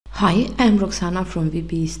Hi, I'm Roxana from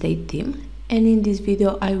VP State team, and in this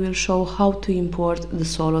video I will show how to import the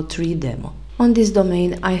Solo3 demo. On this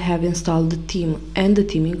domain I have installed the theme and the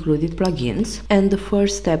theme included plugins, and the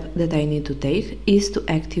first step that I need to take is to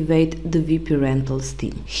activate the WpRentals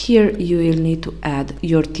theme. Here you will need to add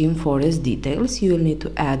your theme forest details, you will need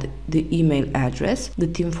to add the email address, the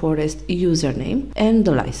theme forest username and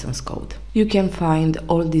the license code. You can find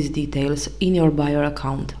all these details in your buyer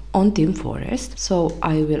account on Theme Forest, so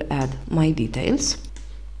I will add my details.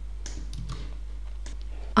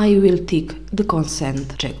 I will tick the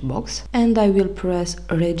consent checkbox and I will press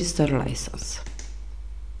register license.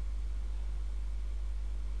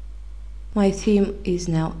 My theme is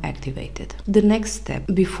now activated. The next step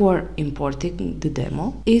before importing the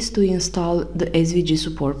demo is to install the SVG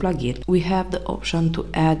Support plugin. We have the option to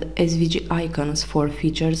add SVG icons for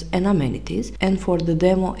features and amenities, and for the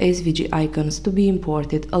demo SVG icons to be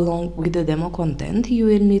imported along with the demo content, you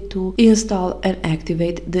will need to install and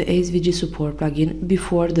activate the SVG Support plugin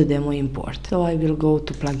before the demo import. So I will go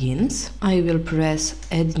to plugins, I will press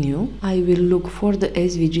add new, I will look for the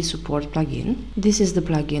SVG Support plugin. This is the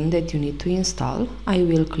plugin that you need to install. I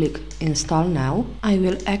will click install now. I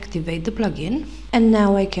will activate the plugin and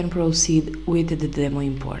now I can proceed with the demo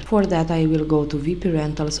import. For that I will go to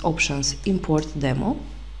WpRentals options import demo.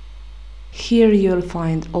 Here you'll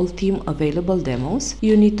find all theme available demos.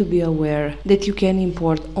 You need to be aware that you can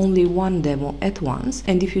import only one demo at once,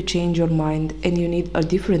 and if you change your mind and you need a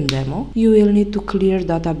different demo, you will need to clear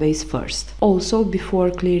database first. Also, before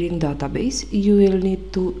clearing database, you will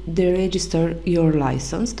need to deregister your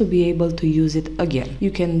license to be able to use it again.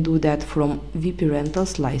 You can do that from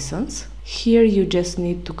WpRentals license. Here you just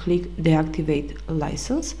need to click deactivate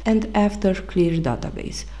license and after clear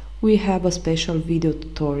database. We have a special video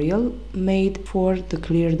tutorial made for the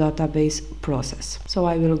clear database process. So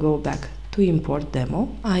I will go back to import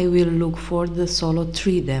demo. I will look for the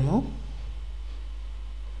Solo3 demo.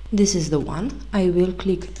 This is the one. I will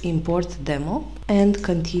click import demo and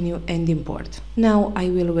continue and import. Now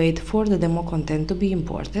I will wait for the demo content to be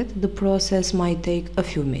imported. The process might take a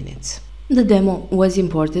few minutes. The demo was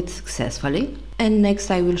imported successfully, and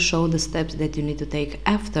next I will show the steps that you need to take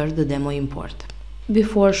after the demo import.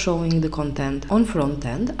 Before showing the content on front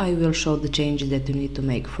end, I will show the changes that you need to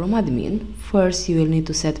make from admin. First, you will need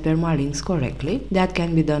to set permalinks correctly. That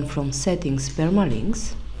can be done from settings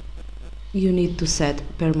permalinks. You need to set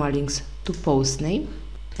permalinks to post name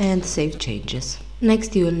and save changes.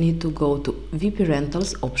 Next, you will need to go to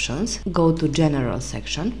WpRentals options, go to general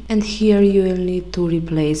section, and here you will need to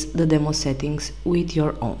replace the demo settings with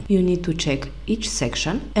your own. You need to check each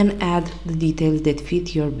section and add the details that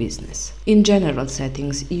fit your business. In general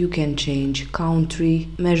settings, you can change country,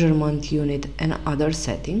 measurement unit and other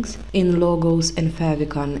settings. In logos and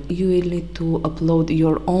favicon, you will need to upload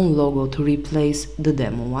your own logo to replace the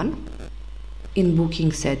demo one. In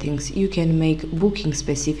booking settings, you can make booking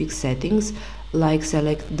specific settings like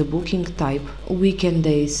select the booking type, weekend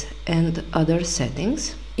days and other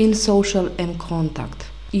settings. In social and contact,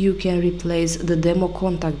 you can replace the demo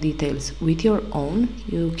contact details with your own.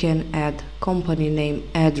 You can add company name,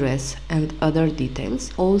 address and other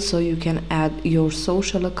details. Also, you can add your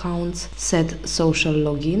social accounts, set social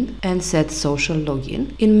login and set social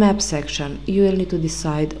login. In map section, you will need to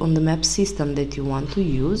decide on the map system that you want to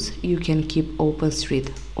use. You can keep OpenStreet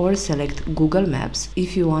or select Google Maps.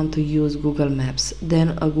 If you want to use Google Maps,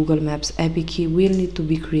 then a Google Maps API key will need to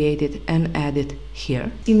be created and added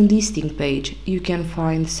here. In listing page, you can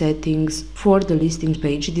find settings for the listing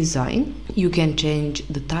page design. You can change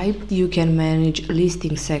the type. You can manage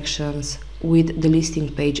listing sections with the listing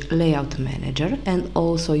page layout manager, and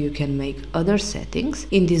also you can make other settings.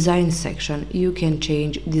 In design section, you can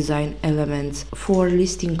change design elements for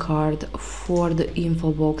listing card, for the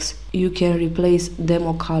info box. You can replace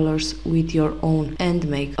demo colors with your own and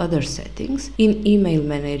make other settings. In email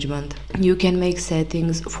management, you can make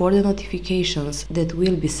settings for the notifications that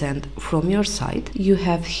will be sent from your site. You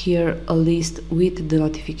have here a list with the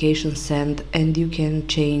notifications sent and you can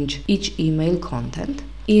change each email content.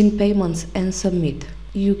 In payments and submit,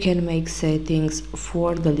 you can make settings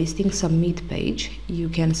for the listing submit page. You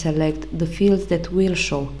can select the fields that will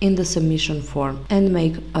show in the submission form and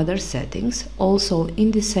make other settings. Also,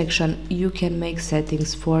 in this section, you can make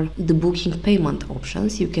settings for the booking payment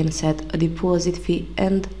options. You can set a deposit fee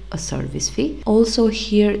and a service fee. Also,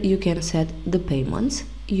 here you can set the payments.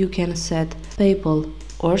 You can set PayPal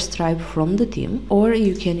or Stripe from the theme, or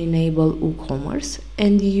you can enable WooCommerce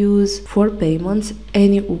and use for payments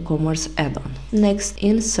any WooCommerce add-on. Next,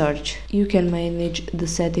 in search, you can manage the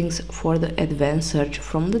settings for the advanced search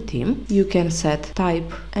from the theme. You can set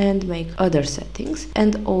type and make other settings,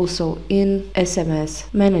 and also in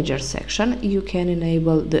SMS manager section you can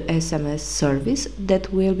enable the SMS service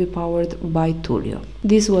that will be powered by Tulio.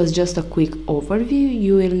 This was just a quick overview.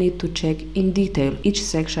 You will need to check in detail each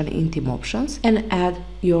section in theme options and add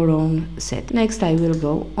your own set. Next, I will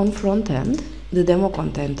go on front end. The demo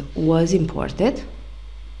content was imported.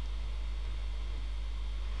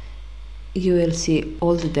 You will see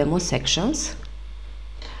all the demo sections.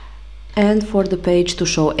 And for the page to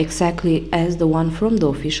show exactly as the one from the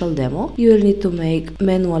official demo, you will need to make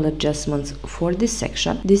manual adjustments for this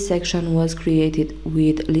section. This section was created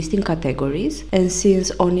with listing categories, and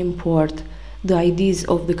since on import the IDs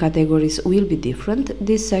of the categories will be different,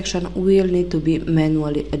 this section will need to be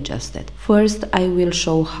manually adjusted. First, I will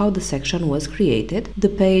show how the section was created. The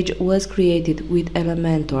page was created with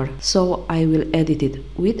Elementor, so I will edit it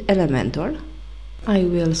with Elementor. I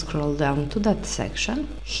will scroll down to that section.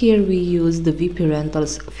 Here we use the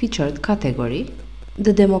WpRentals featured category.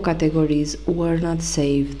 The demo categories were not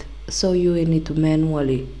saved, so you will need to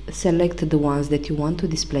manually select the ones that you want to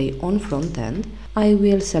display on front end. I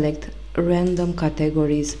will select random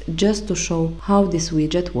categories just to show how this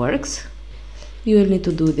widget works. You will need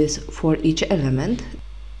to do this for each element.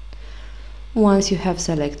 Once you have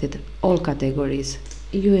selected all categories,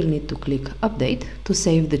 you will need to click update to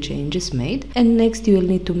save the changes made, and next you will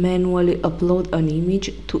need to manually upload an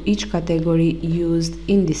image to each category used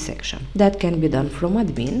in this section. That can be done from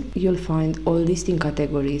admin. You'll find all listing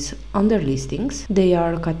categories under listings. They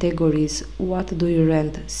are categories: what do you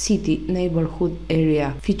rent, city, neighborhood,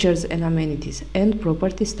 area, features and amenities, and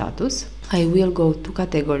property status. I will go to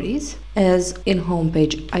categories. As in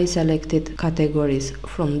homepage, I selected categories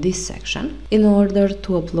from this section. In order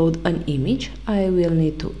to upload an image, I will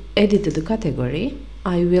need to edit the category.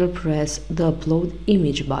 I will press the upload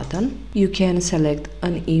image button. You can select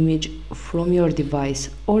an image from your device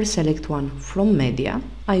or select one from media.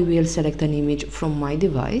 I will select an image from my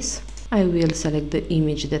device. I will select the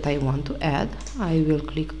image that I want to add. I will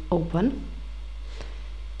click open,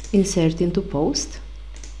 insert into post,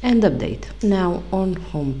 and update. Now on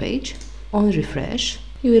homepage, on refresh,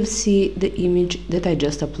 you will see the image that I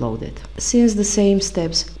just uploaded. Since the same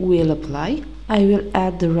steps will apply, I will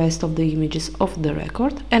add the rest of the images of the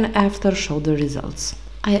record and after show the results.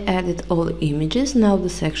 I added all images. Now the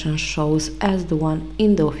section shows as the one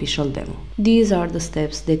in the official demo. These are the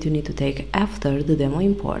steps that you need to take after the demo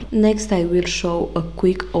import. Next, I will show a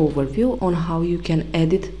quick overview on how you can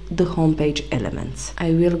edit the homepage elements.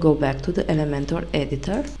 I will go back to the Elementor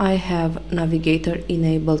editor. I have Navigator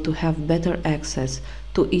enabled to have better access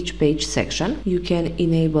to each page section. You can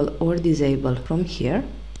enable or disable from here.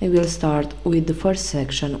 I will start with the first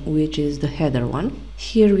section, which is the header one.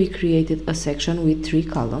 Here we created a section with 3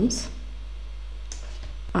 columns.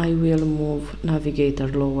 I will move Navigator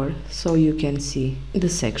lower so you can see the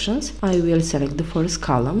sections. I will select the first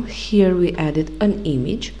column. Here we added an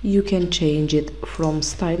image. You can change it from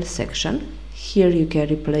style section. Here you can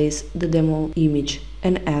replace the demo image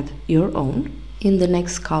and add your own. In the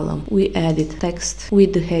next column, we added text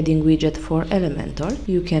with the heading widget for Elementor.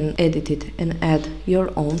 You can edit it and add your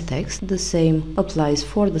own text. The same applies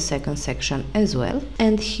for the second section as well.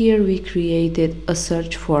 And here we created a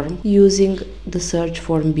search form using the search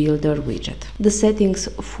form builder widget. The settings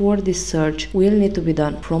for this search will need to be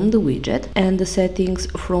done from the widget, and the settings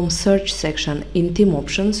from search section in theme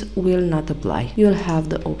options will not apply. You'll have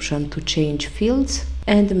the option to change fields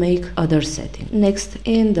and make other settings. Next,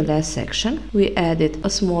 in the last section, we added a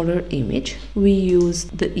smaller image. We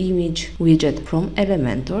used the image widget from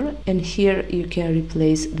Elementor, and here you can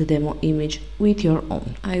replace the demo image with your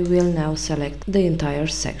own. I will now select the entire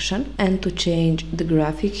section, and to change the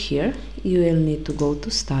graphic here, you will need to go to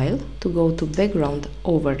style, to go to background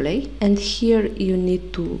overlay, and here you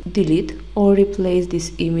need to delete or replace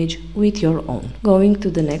this image with your own. Going to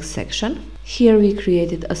the next section, here we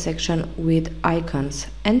created a section with icons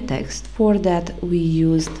and text. For that we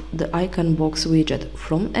used the icon box widget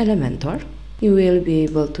from Elementor. You will be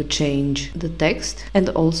able to change the text and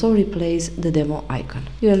also replace the demo icon.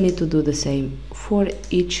 You will need to do the same for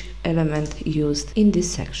each element used in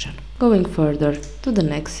this section. Going further to the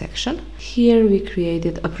next section, here we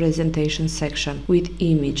created a presentation section with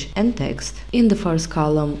image and text. In the first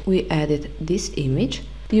column we added this image.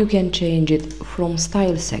 You can change it from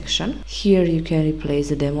style section. Here you can replace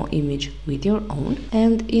the demo image with your own.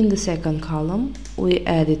 And in the second column we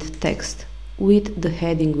added text with the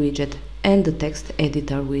heading widget and the text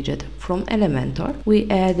editor widget from Elementor. We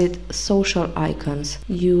added social icons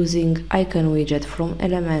using icon widget from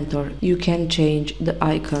Elementor. You can change the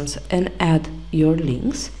icons and add your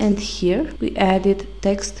links. And here we added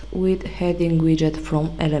text with heading widget from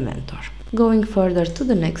Elementor. Going further to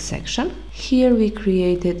the next section, here we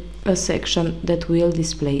created a section that will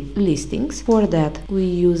display listings. For that we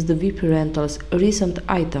use the WpRentals recent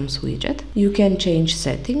items widget. You can change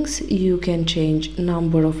settings, you can change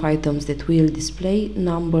number of items that will display,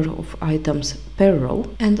 number of items per row,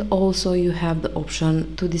 and also you have the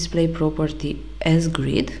option to display property as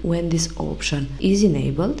grid. When this option is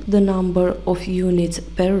enabled, the number of units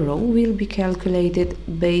per row will be calculated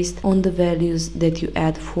based on the values that you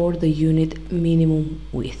add for the unit minimum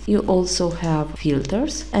width. You also have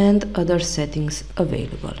filters and other settings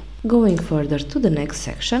available. Going further to the next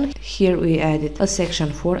section, here we added a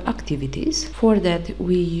section for activities. For that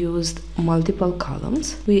we used multiple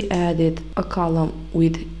columns. We added a column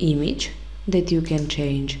with image that you can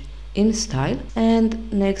change in style,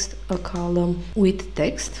 and next a column with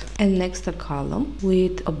text, and next a column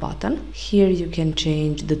with a button. Here you can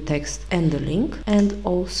change the text and the link, and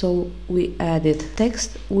also we added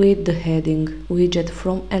text with the heading widget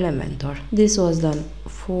from Elementor. This was done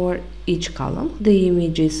for each column. The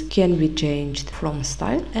images can be changed from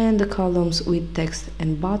style, and the columns with text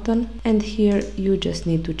and button, and here you just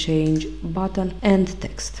need to change button and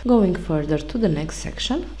text. Going further to the next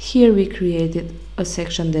section, here we created a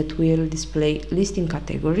section that will display listing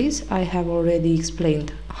categories. I have already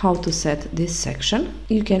explained how to set this section.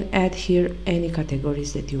 You can add here any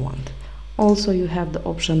categories that you want. Also, you have the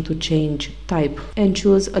option to change type and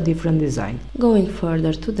choose a different design. Going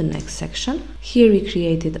further to the next section, here we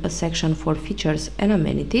created a section for features and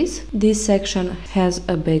amenities. This section has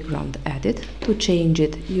a background added. To change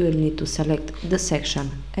it, you will need to select the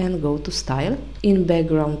section and go to style. In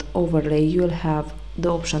background overlay, you will have the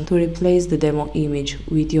option to replace the demo image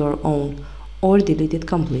with your own or delete it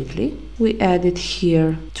completely. We added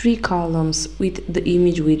here 3 columns with the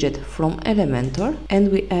image widget from Elementor,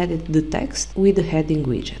 and we added the text with the heading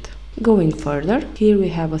widget. Going further, here we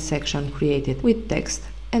have a section created with text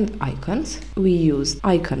and icons. We used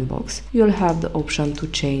icon box. You'll have the option to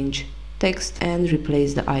change text and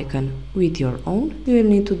replace the icon with your own. You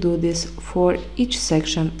will need to do this for each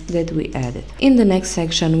section that we added. In the next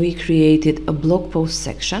section, we created a blog post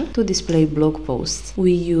section. To display blog posts,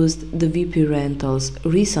 we used the WpRentals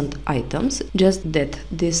recent items, just that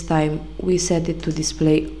this time we set it to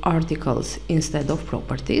display articles instead of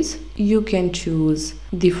properties. You can choose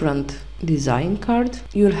different design card.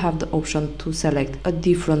 You'll have the option to select a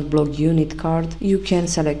different blog unit card. You can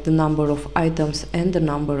select the number of items and the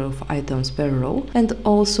number of items per row, and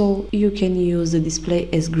also you can use the display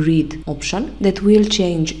as grid option that will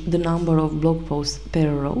change the number of blog posts per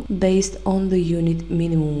row based on the unit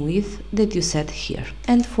minimum width that you set here.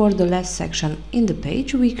 And for the last section in the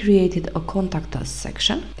page, we created a contact us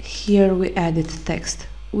section. Here we added text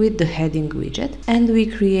with the heading widget, and we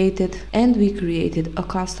created a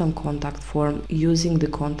custom contact form using the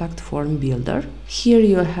contact form builder. Here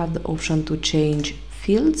you'll have the option to change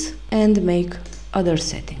fields and make other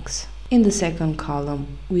settings. In the second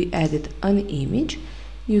column we added an image.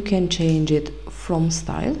 You can change it from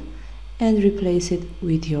style and replace it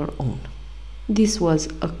with your own. This was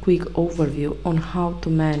a quick overview on how to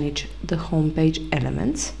manage the homepage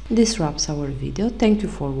elements. This wraps our video. Thank you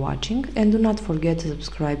for watching, and do not forget to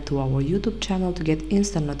subscribe to our YouTube channel to get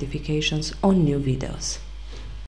instant notifications on new videos.